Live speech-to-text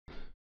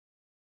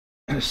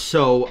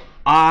So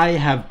I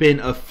have been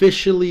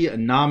officially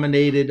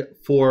nominated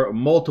for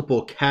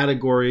multiple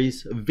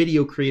categories: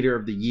 Video Creator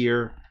of the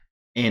Year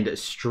and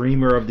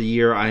Streamer of the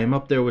Year. I am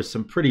up there with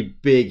some pretty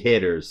big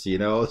hitters, you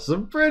know,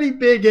 some pretty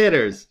big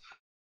hitters.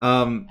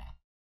 But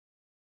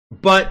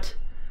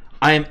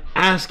I am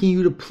asking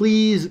you to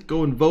please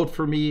go and vote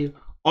for me.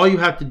 All you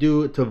have to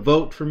do to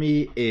vote for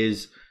me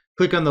is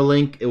click on the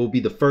link. It will be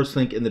the first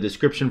link in the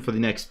description for the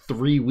next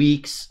 3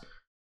 weeks.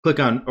 Click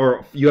on,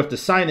 or you have to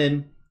sign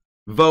in,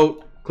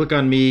 vote, click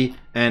on me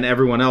and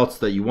everyone else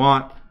that you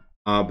want.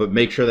 But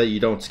make sure that you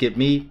don't skip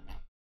me.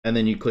 And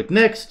then you click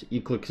next,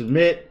 you click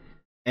submit.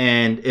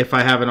 And if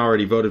I haven't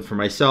already voted for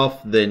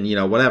myself, then, you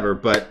know, whatever.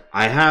 But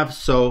I have,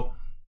 so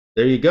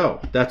there you go.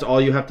 That's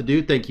all you have to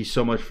do. Thank you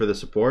so much for the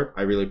support.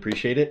 I really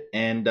appreciate it.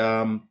 And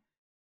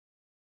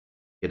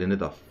get into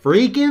the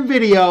freaking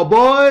video,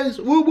 boys.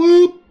 Whoop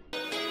whoop.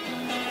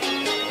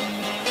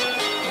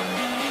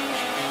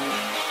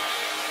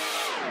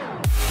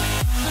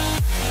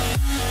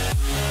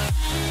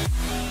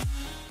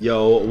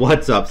 Yo,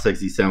 what's up,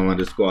 Sexy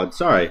SamDaDude Squad?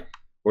 Sorry,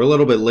 we're a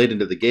little bit late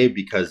into the game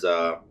because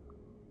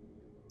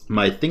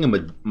my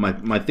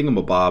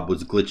thingamabob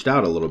was glitched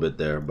out a little bit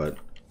there, but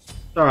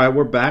all right,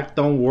 we're back.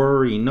 Don't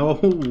worry, no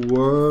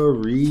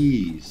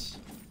worries,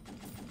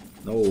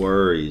 no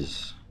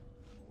worries.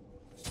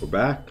 We're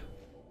back.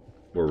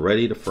 We're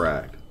ready to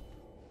frag.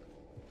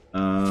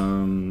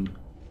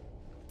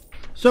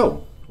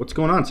 So what's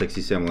going on,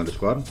 Sexy SamDaDude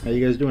Squad? How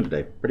you guys doing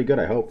today? Pretty good,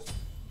 I hope.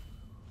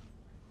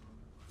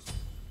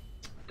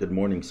 Good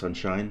morning,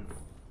 sunshine.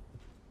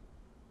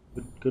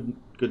 Good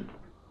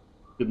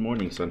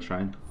morning,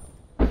 sunshine.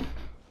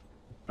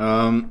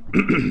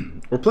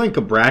 We're playing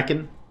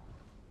CABRAKEN. A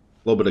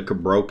little bit of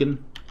CABRAKEN.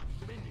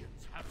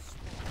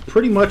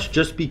 Pretty much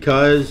just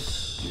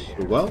because,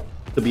 well,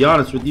 to be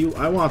honest with you,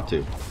 I want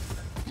to.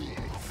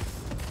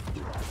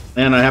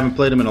 And I haven't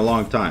played him in a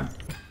long time.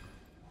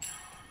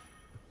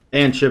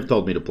 And Shiv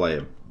told me to play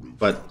him.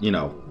 But, you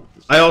know,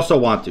 I also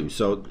want to,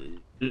 so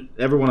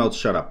everyone else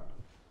shut up.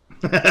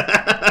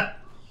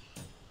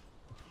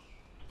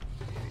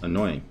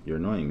 Annoying. You're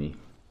annoying me.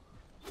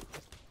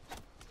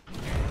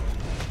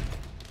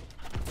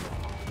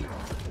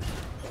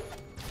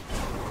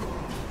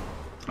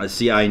 I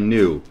see. I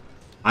knew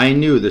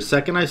the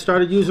second I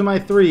started using my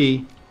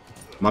 3,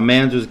 my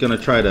man's was gonna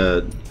try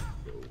to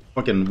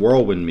fucking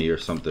whirlwind me or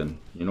something.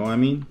 You know what I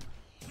mean?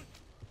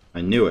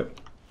 I knew it.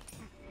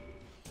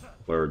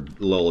 Or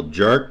little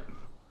jerk.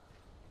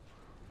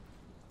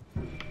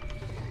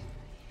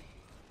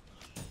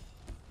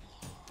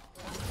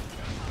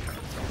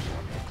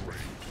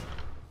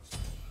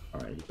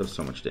 Alright, he does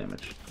so much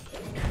damage.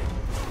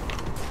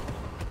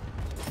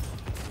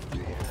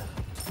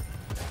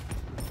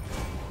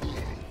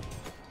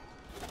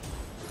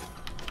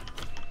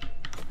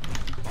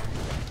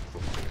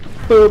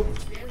 Boop.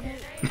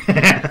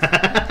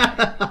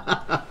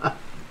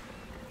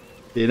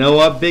 You know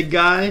what, big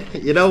guy?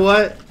 You know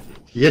what?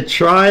 You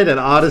tried, and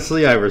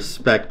honestly, I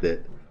respect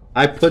it.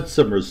 I put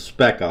some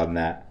respect on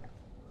that.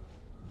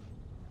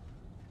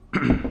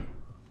 That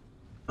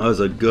was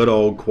a good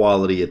old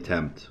quality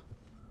attempt.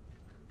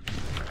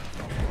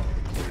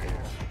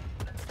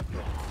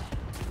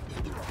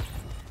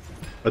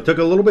 I took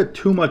a little bit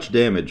too much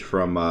damage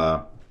from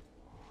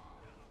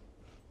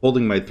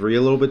holding my 3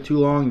 a little bit too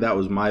long. That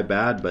was my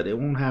bad, but it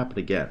won't happen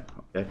again,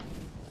 okay?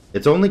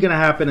 It's only going to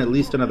happen at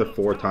least another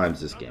 4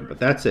 times this game, but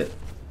that's it.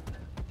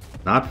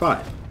 Not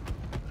 5.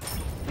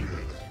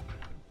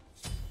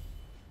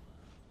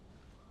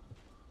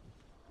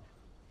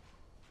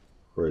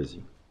 Where is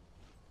he?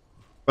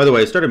 By the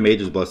way, I started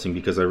Mage's Blessing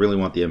because I really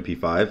want the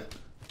MP5.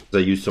 Because I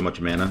use so much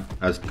mana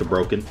as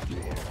CABRAKEN.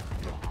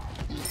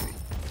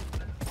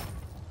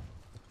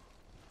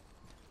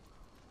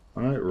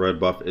 Alright, red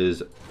buff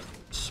is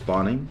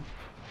spawning.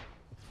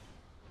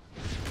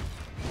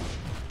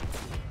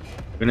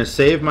 I'm going to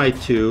save my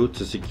 2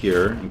 to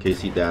secure in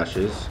case he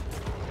dashes.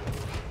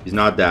 He's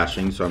not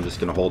dashing, so I'm just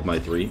going to hold my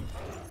 3.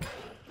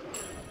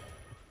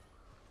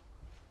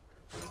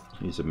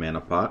 Use a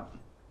mana pot.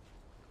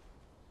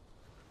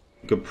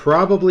 You could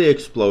probably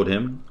explode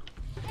him.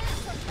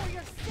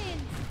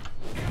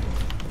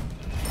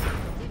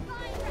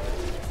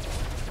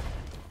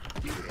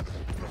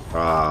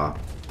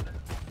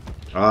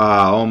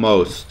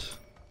 Almost.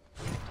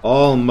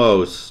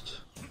 Almost.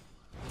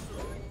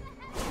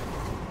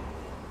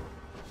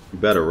 You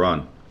better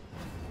run.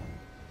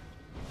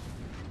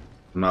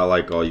 I'm not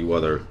like all you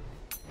other.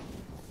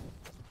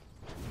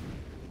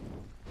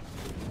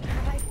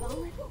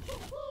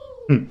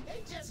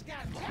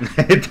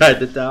 It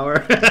died the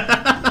tower.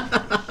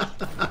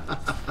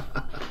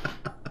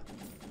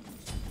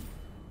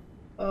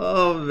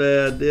 Oh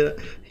man, dude.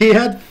 He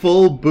had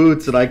full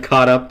boots and I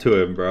caught up to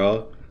him,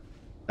 bro.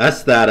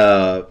 That's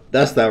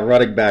that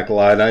running back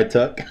line I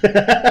took.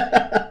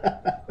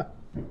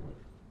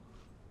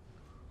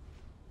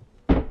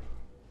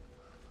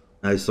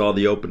 I saw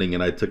the opening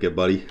and I took it,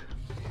 buddy.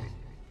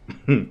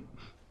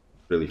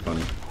 Really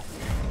funny.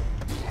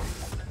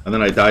 And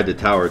then I died to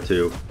tower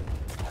too.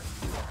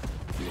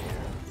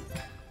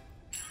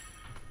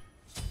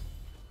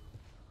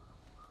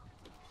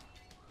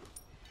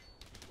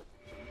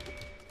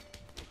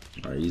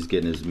 Alright, he's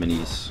getting his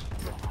minis.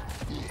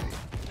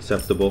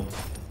 Acceptable.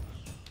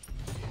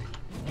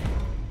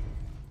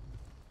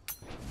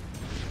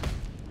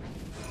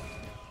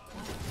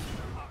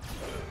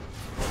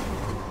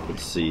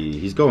 Let's see.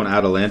 He's going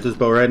Atalanta's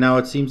bow right now,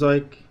 it seems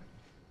like.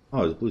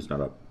 Oh, his blue's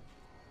not up.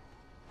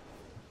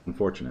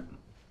 Unfortunate.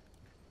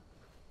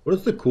 What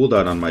is the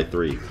cooldown on my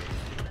 3?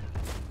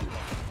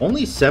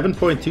 Only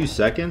 7.2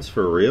 seconds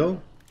for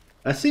real?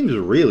 That seems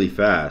really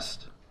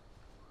fast.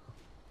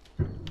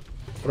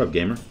 What up,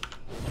 gamer?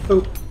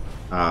 Oh.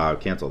 Ah,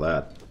 cancel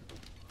that.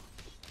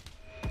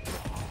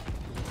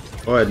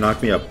 Go ahead,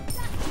 knock me up.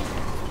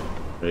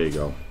 There you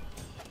go.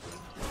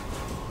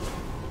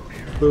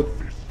 Boop.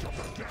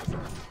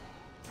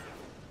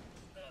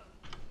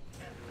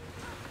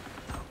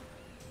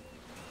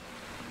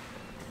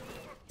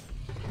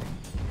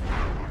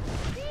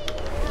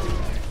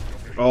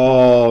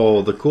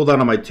 Oh, the cooldown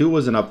on my 2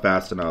 wasn't up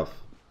fast enough.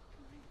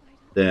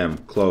 Damn,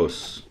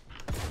 close.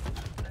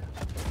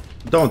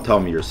 Don't tell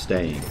me you're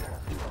staying.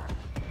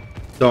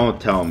 Don't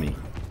tell me.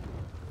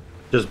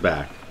 Just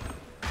back.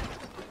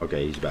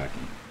 Okay, he's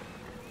backing.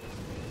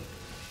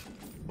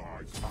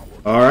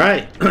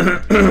 Alright.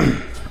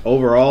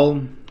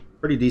 Overall,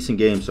 pretty decent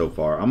game so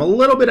far. I'm a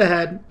little bit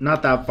ahead.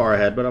 Not that far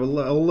ahead, but I'm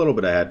a little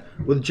bit ahead.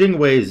 With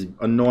Jingwei's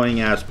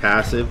annoying-ass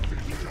passive,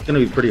 it's going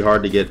to be pretty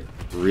hard to get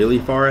really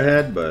far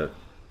ahead, but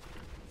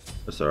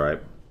that's alright.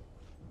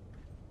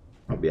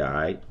 I'll be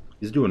alright.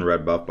 He's doing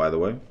red buff, by the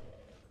way.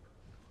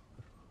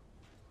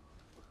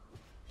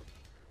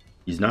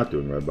 He's not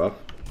doing red buff.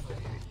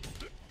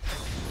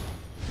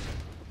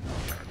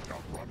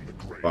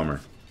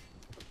 Bummer.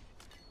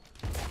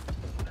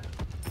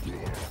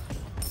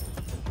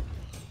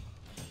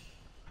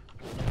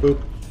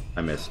 Boop.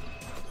 I missed.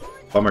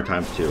 Bummer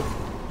times 2.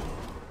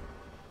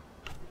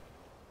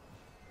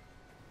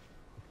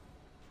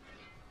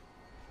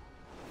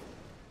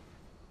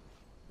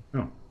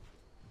 Oh.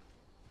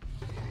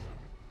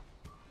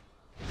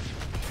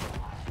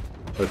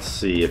 Let's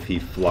see if he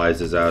flies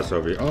his ass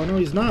over here. Oh, no,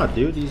 he's not,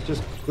 dude. He's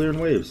just clearing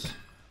waves.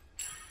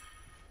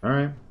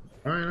 Alright.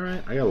 Alright,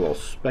 alright. I got a little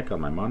speck on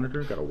my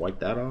monitor. Gotta wipe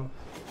that off.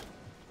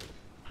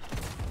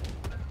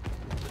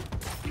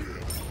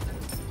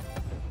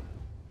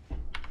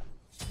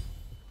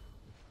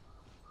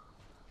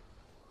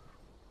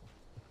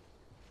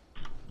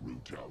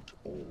 Root out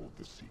all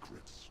the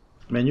secrets.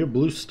 Man, your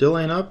blue still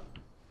ain't up?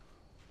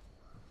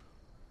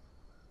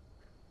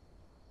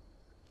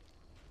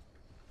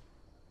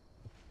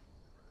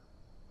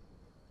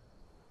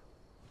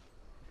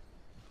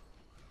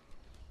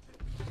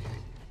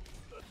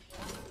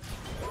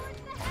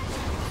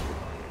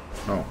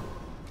 Oh.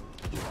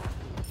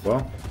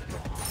 Well.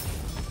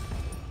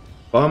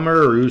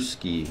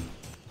 Bummerooski.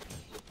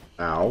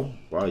 Ow.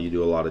 Wow, you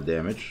do a lot of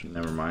damage.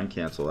 Never mind,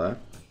 cancel that.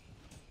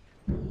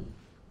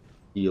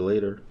 See you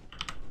later.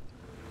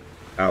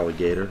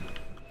 Alligator.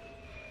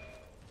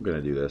 I'm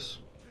gonna do this.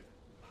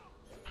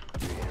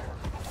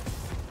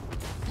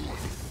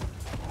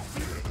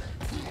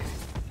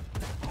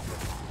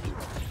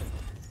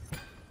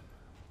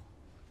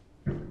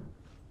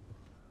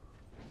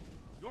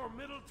 Your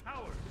middle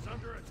tower is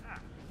under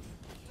attack.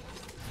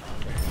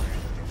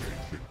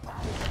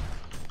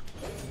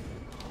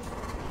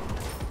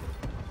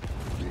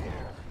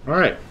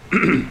 Alright.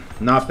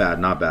 Not bad,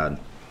 not bad.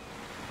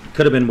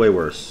 Could have been way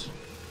worse.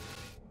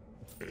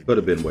 Could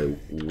have been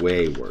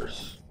way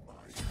worse.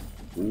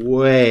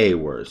 Way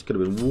worse. Could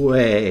have been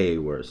way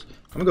worse.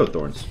 I'm gonna go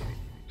Thorns.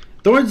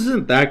 Thorns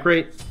isn't that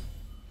great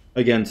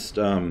against,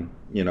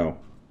 you know,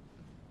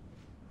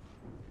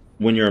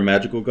 when you're a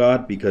magical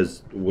god,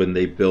 because when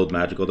they build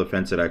magical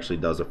defense, it actually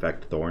does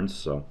affect Thorns,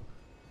 so.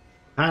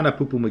 Kinda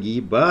poo-poo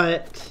McGee,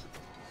 but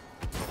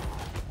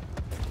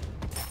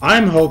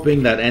I'm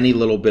hoping that any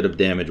little bit of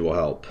damage will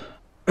help.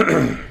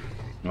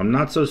 I'm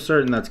not so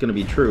certain that's going to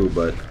be true,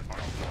 but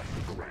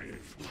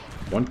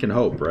one can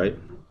hope, right?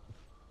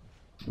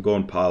 I'm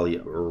going poly,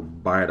 or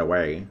by the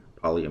way,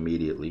 poly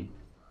immediately.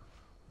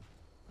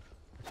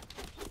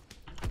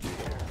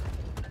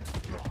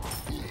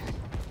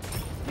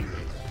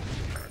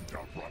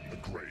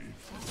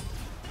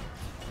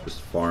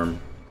 Just farm.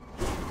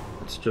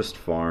 It's just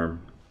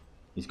farm.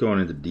 He's going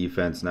into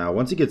defense now.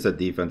 Once he gets that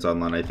defense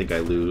online, I think I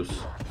lose.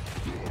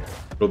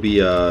 It'll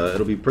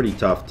be pretty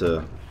tough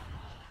to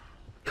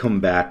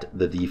combat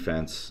the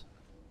defense.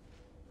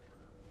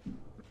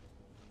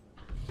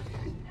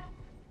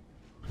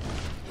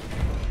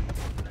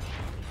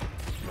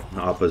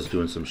 Appa's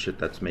doing some shit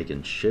that's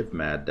making Shiv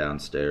mad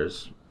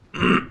downstairs.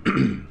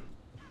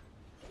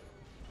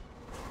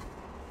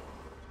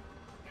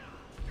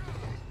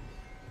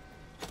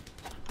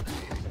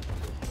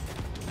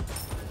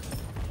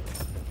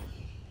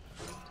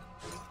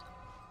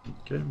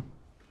 Okay.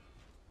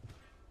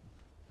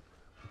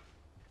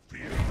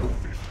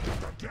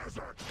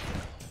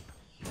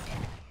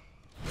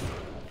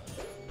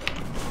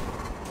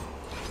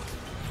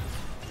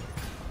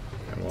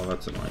 Okay, well,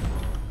 that's annoying.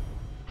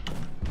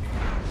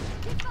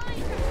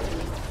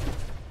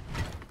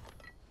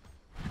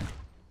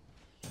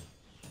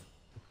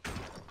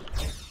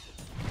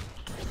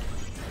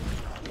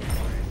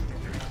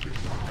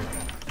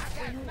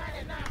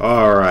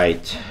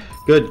 Alright.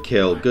 Good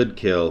kill, good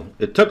kill.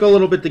 It took a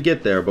little bit to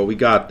get there, but we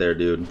got there,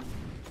 dude.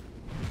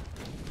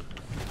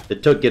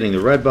 It took getting the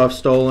red buff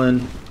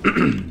stolen.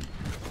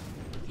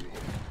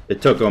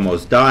 It took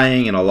almost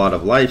dying and a lot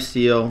of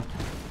lifesteal.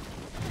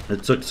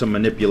 It took some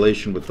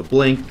manipulation with the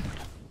blink.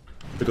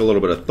 Took a little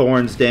bit of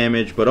thorns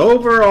damage, but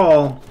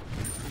overall,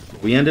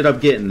 we ended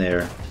up getting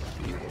there.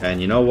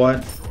 And you know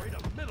what?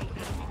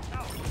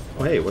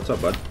 Oh, hey, what's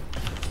up, bud?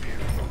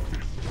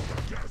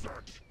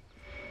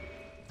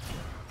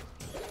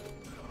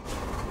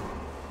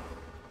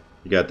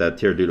 You got that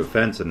tier 2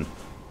 defense and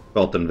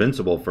felt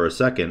invincible for a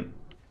second.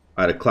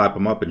 I had to clap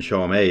him up and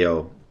show him, hey,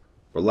 yo,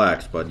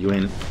 relax, bud. You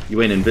ain't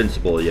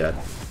invincible yet.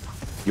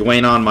 You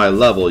ain't on my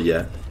level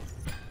yet.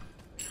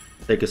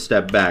 Take a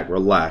step back,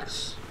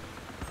 relax.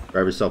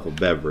 Grab yourself a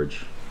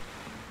beverage.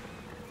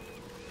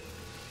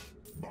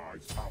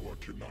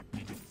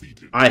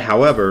 I,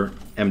 however,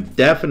 am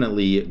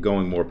definitely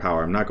going more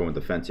power. I'm not going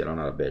defense yet. I'm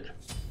not a bitch.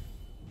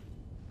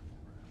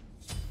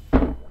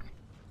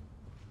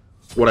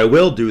 What I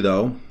will do,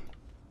 though,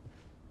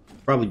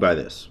 probably buy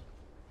this.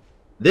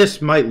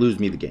 This might lose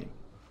me the game.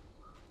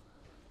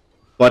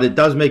 But it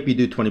does make me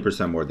do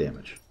 20% more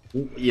damage.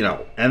 You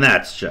know, and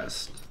that's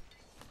just...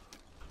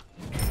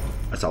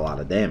 that's a lot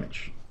of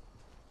damage.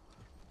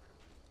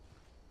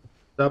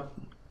 Up?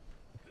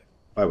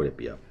 Why would it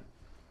be up?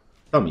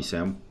 Tell me,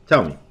 Sam.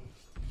 Tell me.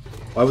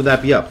 Why would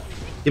that be up?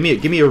 Give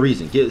me a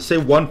reason. Say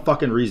one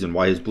fucking reason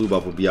why his blue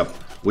buff would be up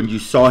when you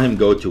saw him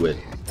go to it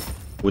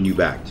when you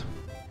backed.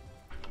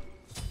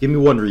 Give me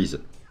one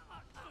reason.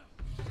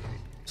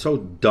 So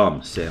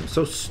dumb, Sam.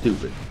 So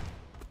stupid.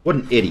 What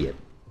an idiot.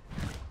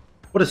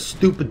 What a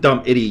stupid,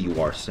 dumb idiot you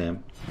are,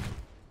 Sam.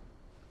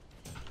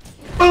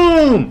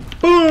 Boom!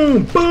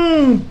 Boom!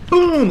 Boom!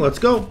 Boom! Let's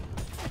go.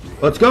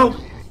 Let's go.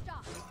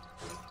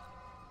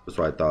 That's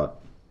what I thought.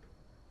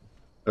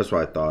 That's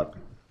what I thought.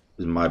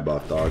 This is my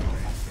buff, dog.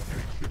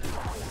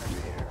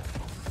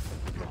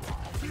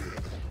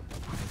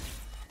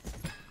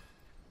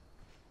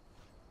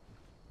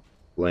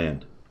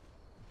 Land.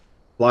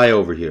 Fly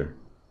over here.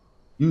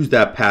 Use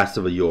that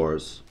passive of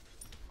yours.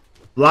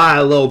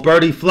 Fly, little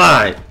birdie,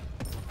 fly.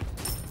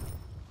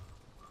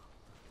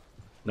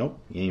 Nope,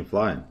 he ain't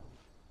flying.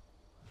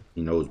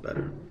 He knows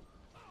better.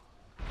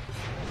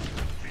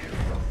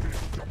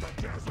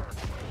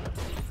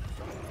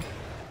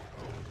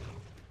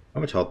 How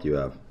much health do you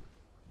have?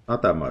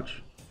 Not that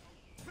much.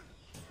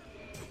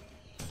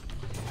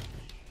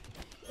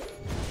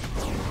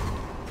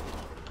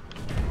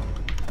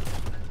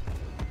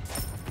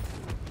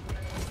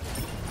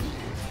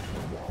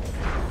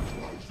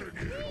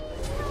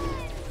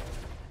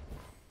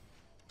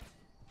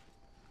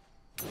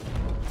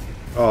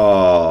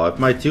 Oh, if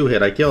my 2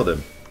 hit, I killed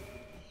him.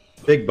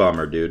 Big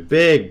bummer, dude.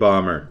 Big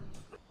bummer.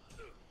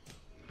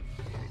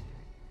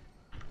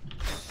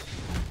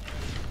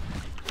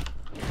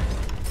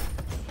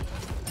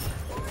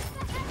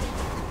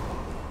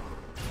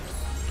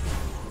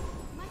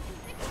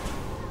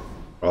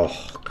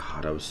 Oh,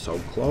 God, I was so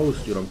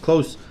close, dude. I'm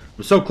close.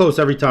 I'm so close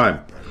every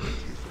time.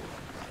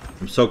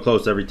 I'm so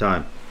close every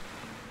time.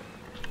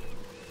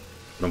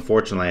 But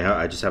unfortunately,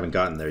 I just haven't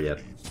gotten there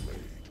yet.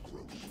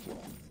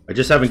 I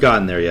just haven't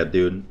gotten there yet,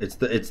 dude. It's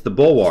the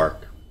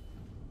bulwark.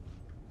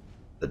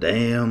 The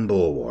damn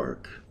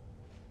bulwark.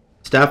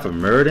 Staff of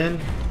Muradin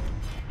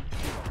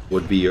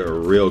would be a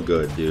real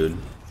good, dude.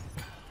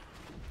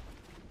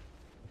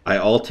 I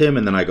ult him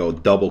and then I go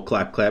double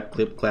clap, clap,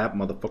 clip, clap,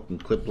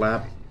 motherfucking clip,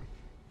 clap.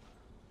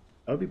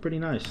 That would be pretty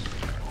nice.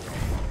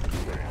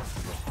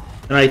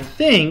 And I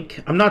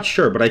think, I'm not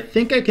sure, but I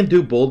think I can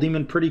do Bull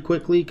Demon pretty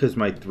quickly because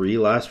my 3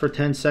 lasts for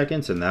 10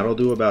 seconds and that'll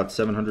do about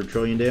 700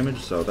 trillion damage,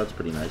 so that's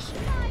pretty nice.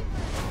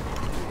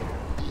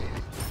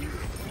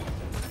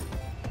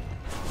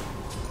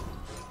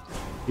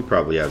 He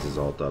probably has his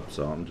ult up,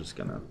 so I'm just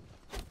gonna...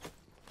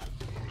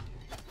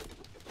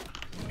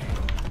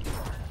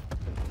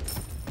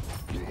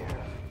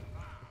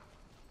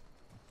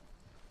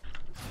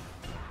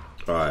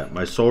 Alright,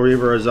 my Soul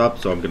Reaver is up,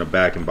 so I'm gonna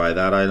back and buy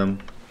that item.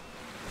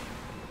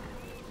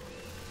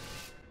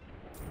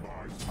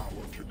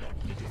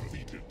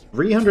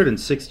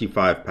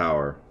 $365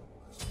 power.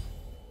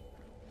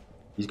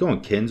 He's going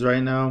Kins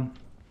right now.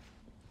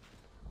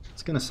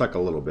 It's gonna suck a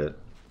little bit.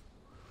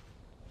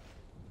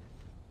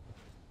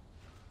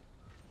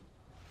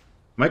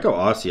 Might go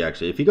Aussie,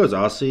 actually. If he goes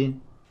Aussie,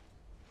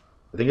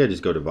 I think I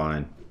just go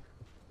Divine.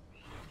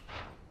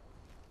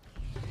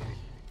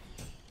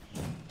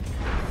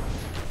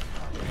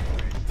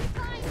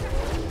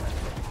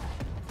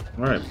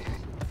 Alright.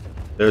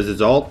 There's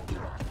his ult.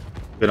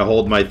 Gonna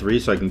hold my 3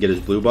 so I can get his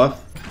blue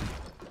buff.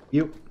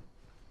 You.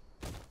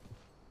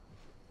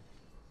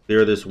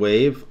 Clear this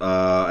wave.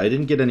 I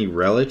didn't get any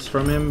relics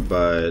from him,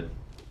 but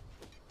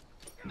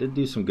I did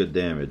do some good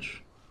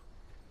damage.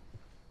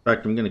 In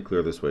fact, I'm gonna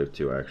clear this wave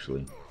too,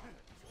 actually.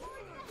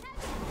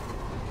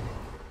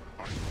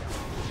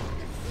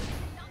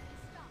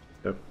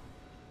 Yep.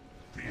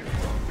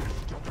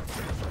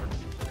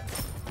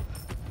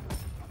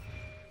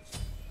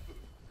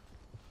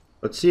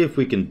 Let's see if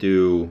we can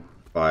do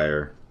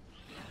Fire.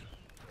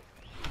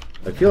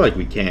 I feel like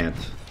we can't.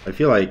 I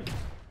feel like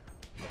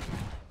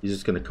he's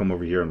just gonna come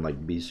over here and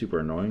like be super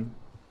annoying.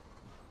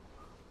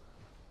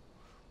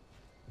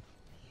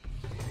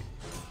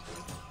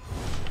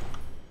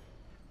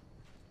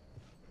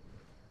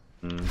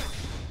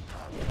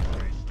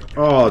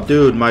 Oh,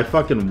 dude, my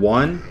fucking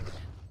one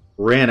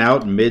ran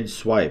out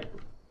mid-swipe.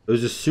 It was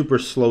just super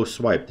slow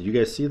swipe. Did you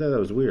guys see that? That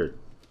was weird.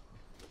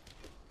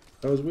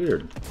 That was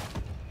weird.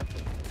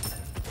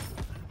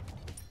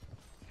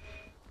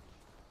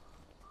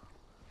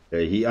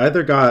 Okay, he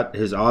either got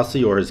his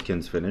Aussie or his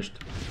Kins finished.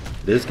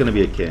 This is going to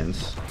be a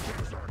Kins.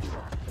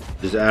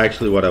 This is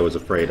actually what I was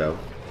afraid of.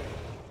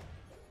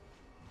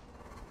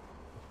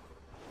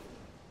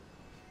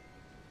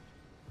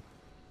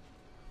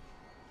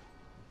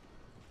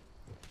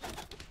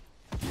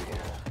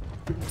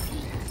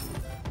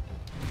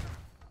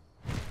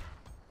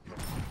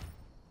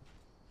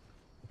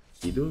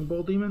 You doing,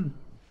 Bull Demon?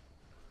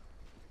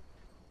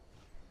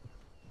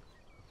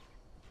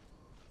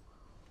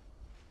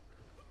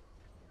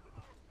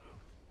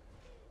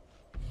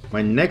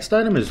 My next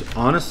item is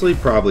honestly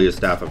probably a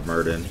Staff of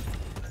Murden.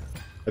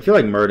 I feel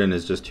like Murden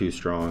is just too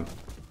strong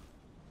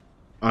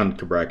on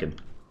CABRAKEN.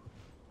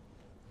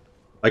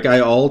 Like I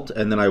ult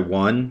and then I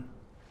won.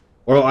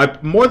 Or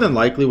more than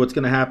likely what's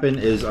going to happen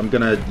is I'm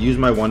going to use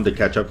my 1 to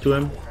catch up to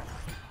him.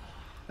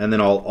 And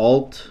then I'll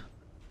ult.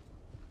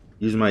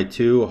 Use my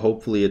 2.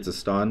 Hopefully it's a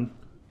stun.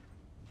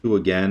 2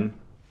 again.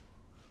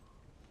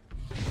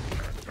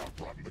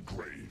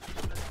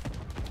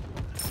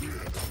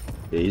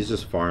 Yeah, he's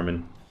just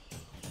farming.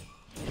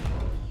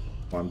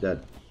 Oh, I'm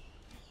dead.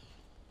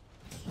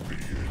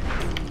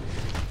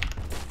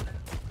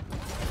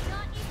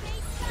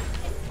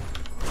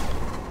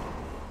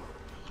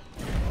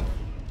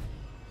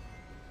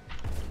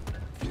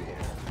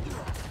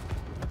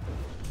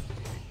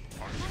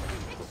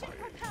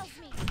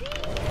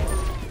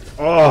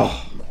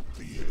 Oh,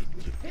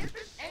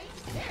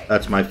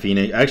 that's my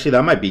Phoenix. Actually,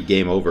 that might be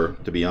game over,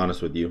 to be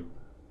honest with you.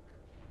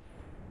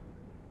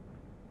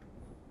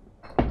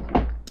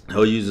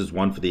 He'll use his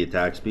 1 for the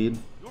attack speed.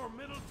 Your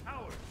middle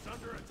tower is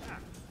under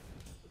attack.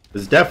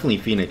 It's definitely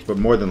Phoenix, but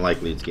more than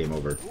likely it's game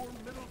over. Your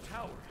middle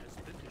tower has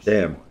been destroyed.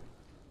 Damn.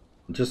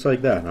 Just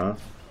like that, huh?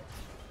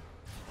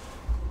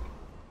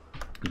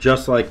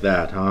 Just like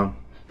that, huh?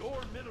 Your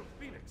middle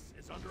Phoenix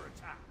is under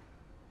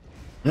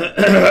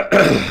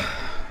attack.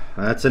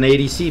 That's an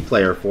ADC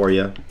player for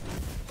you.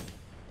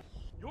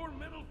 Your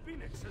middle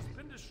Phoenix has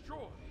been destroyed.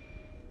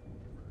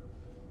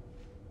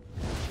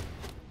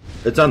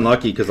 It's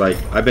unlucky because like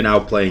I've been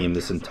outplaying him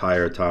this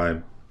entire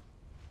time,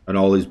 and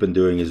all he's been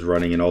doing is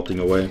running and ulting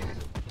away.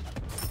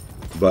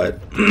 But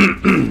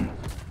I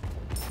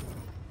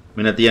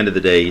mean, at the end of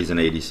the day, he's an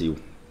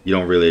ADC. You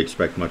don't really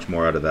expect much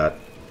more out of that.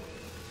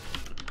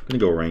 I'm gonna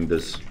go ring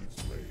this.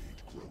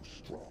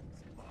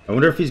 I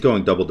wonder if he's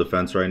going double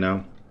defense right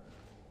now.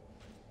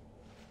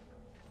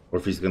 Or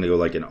if he's going to go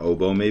like an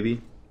oboe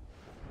maybe.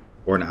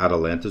 Or an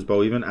Atalanta's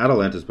bow even.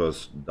 Atalanta's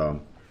bow's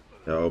dumb.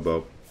 Yeah,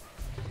 oboe.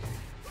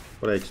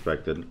 What I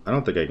expected. I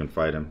don't think I can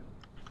fight him.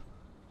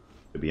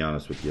 To be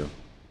honest with you.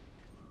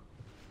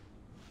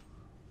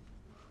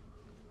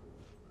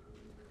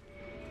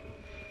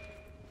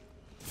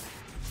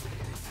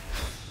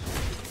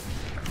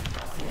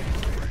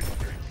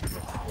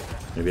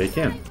 Maybe I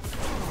can.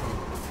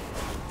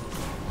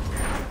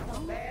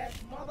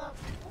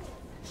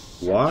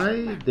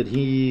 Why did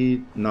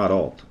he not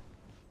ult?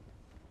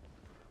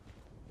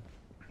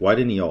 Why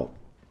didn't he ult?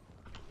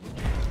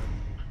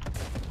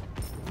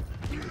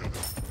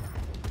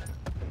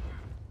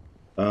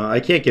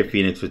 I can't get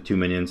Phoenix with 2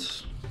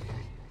 minions,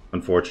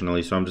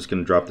 unfortunately, so I'm just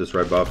going to drop this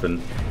red buff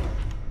and...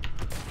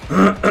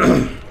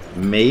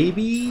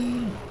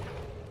 maybe?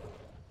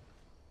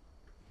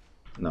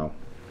 No.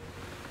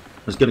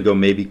 I was going to go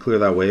maybe clear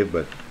that wave,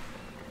 but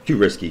too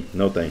risky.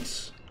 No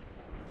thanks.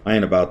 I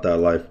ain't about that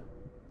life.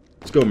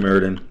 Let's go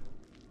Murden.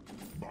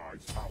 My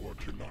power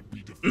cannot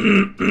be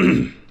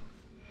defeated.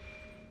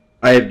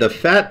 I have the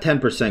fat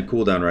 10%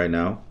 cooldown right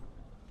now.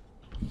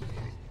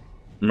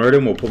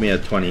 Murden will put me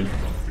at 20.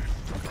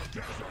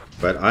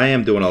 But I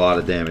am doing a lot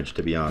of damage,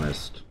 to be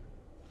honest.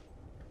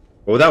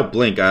 But without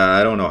Blink,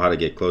 I don't know how to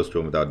get close to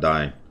him without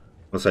dying.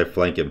 Unless I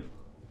flank him.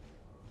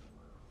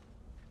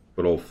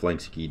 Good old flank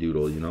ski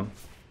doodle, you know?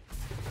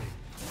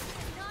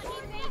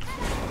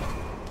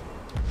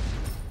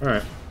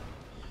 Alright.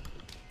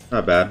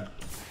 Not bad.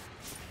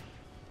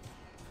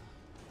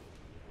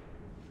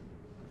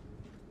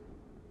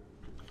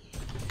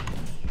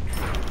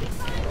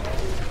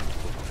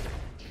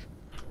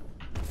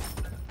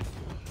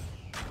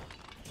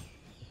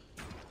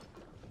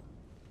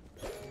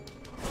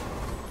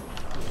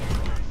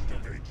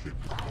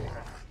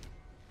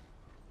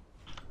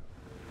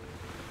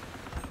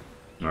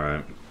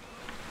 Alright.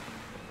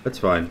 That's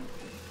fine.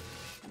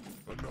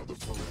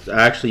 It's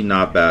actually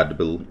not bad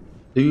to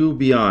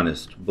be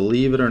honest.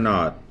 Believe it or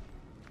not.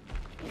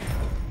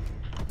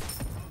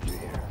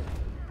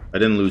 I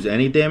didn't lose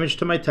any damage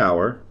to my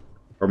tower.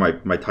 Or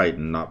my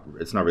Titan.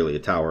 It's not really a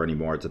tower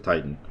anymore, it's a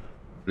Titan.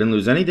 I didn't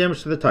lose any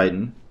damage to the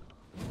Titan.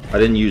 I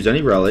didn't use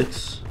any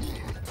relics.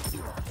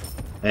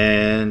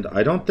 And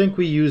I don't think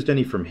we used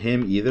any from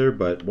him either,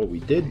 but what we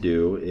did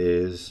do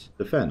is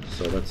defend.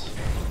 So that's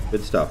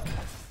good stuff.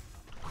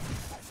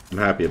 I'm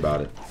happy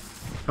about it.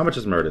 How much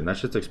is Murden? That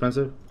shit's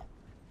expensive?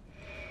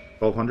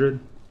 1,200?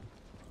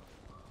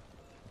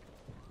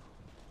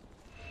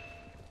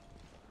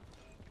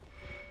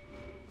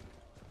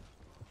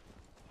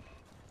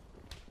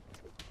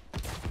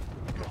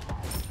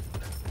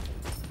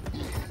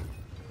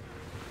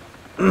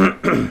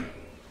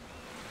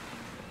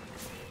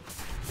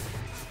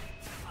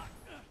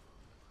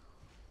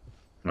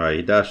 Alright,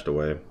 he dashed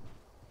away.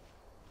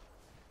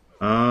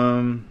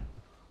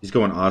 He's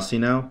going Aussie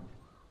now.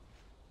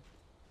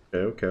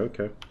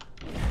 Okay.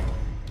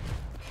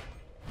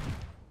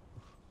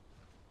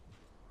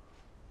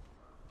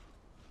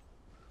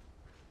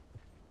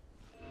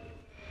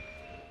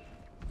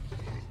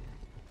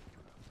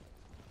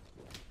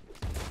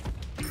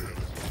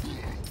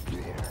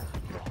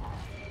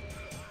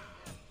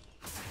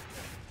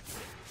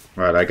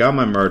 Alright, I got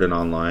my Murden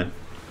online.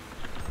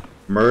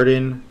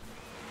 Murden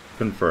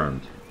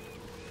confirmed.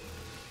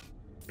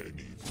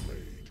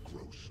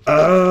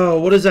 Oh,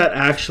 what does that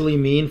actually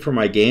mean for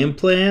my game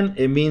plan?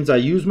 It means I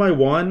use my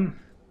 1,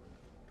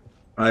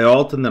 I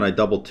ult, and then I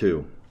double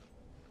 2.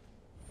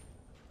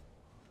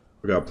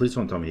 Oh God, please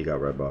don't tell me he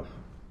got red buff.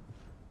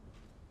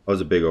 That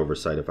was a big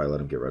oversight if I let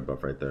him get red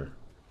buff right there.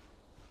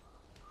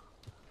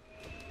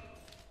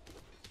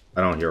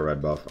 I don't hear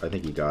red buff. I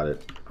think he got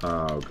it.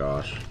 Oh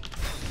gosh.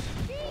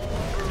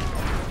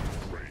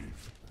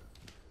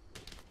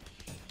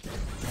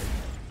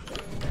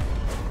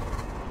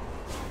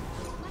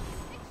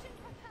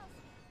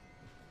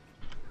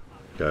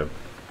 Okay.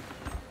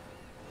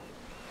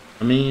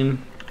 I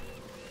mean,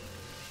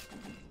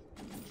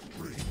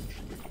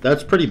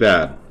 that's pretty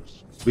bad.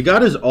 We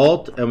got his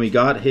ult and we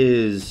got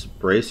his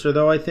bracer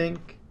though, I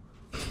think.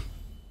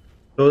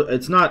 So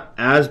it's not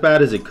as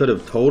bad as it could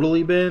have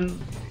totally been.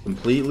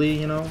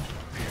 Completely, you know.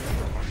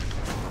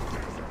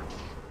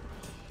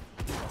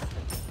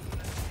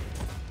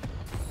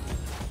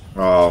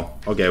 Oh,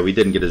 okay, we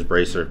didn't get his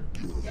bracer.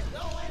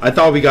 I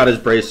thought we got his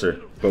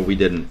bracer, but we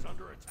didn't.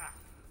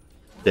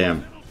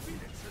 Damn.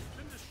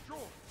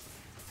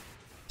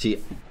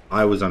 See,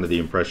 I was under the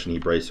impression he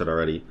braced it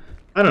already.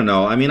 I don't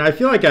know. I mean, I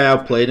feel like I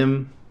outplayed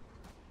him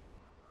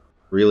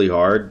really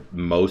hard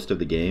most of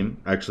the game.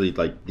 Actually,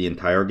 like, the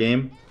entire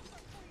game.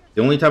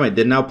 The only time I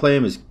didn't outplay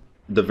him is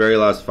the very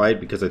last fight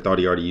because I thought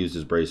he already used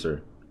his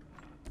bracer.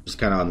 Just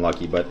kind of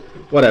unlucky, but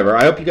whatever.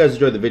 I hope you guys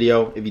enjoyed the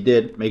video. If you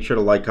did, make sure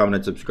to like, comment,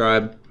 and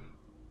subscribe.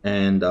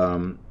 And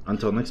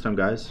until next time,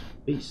 guys,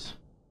 peace.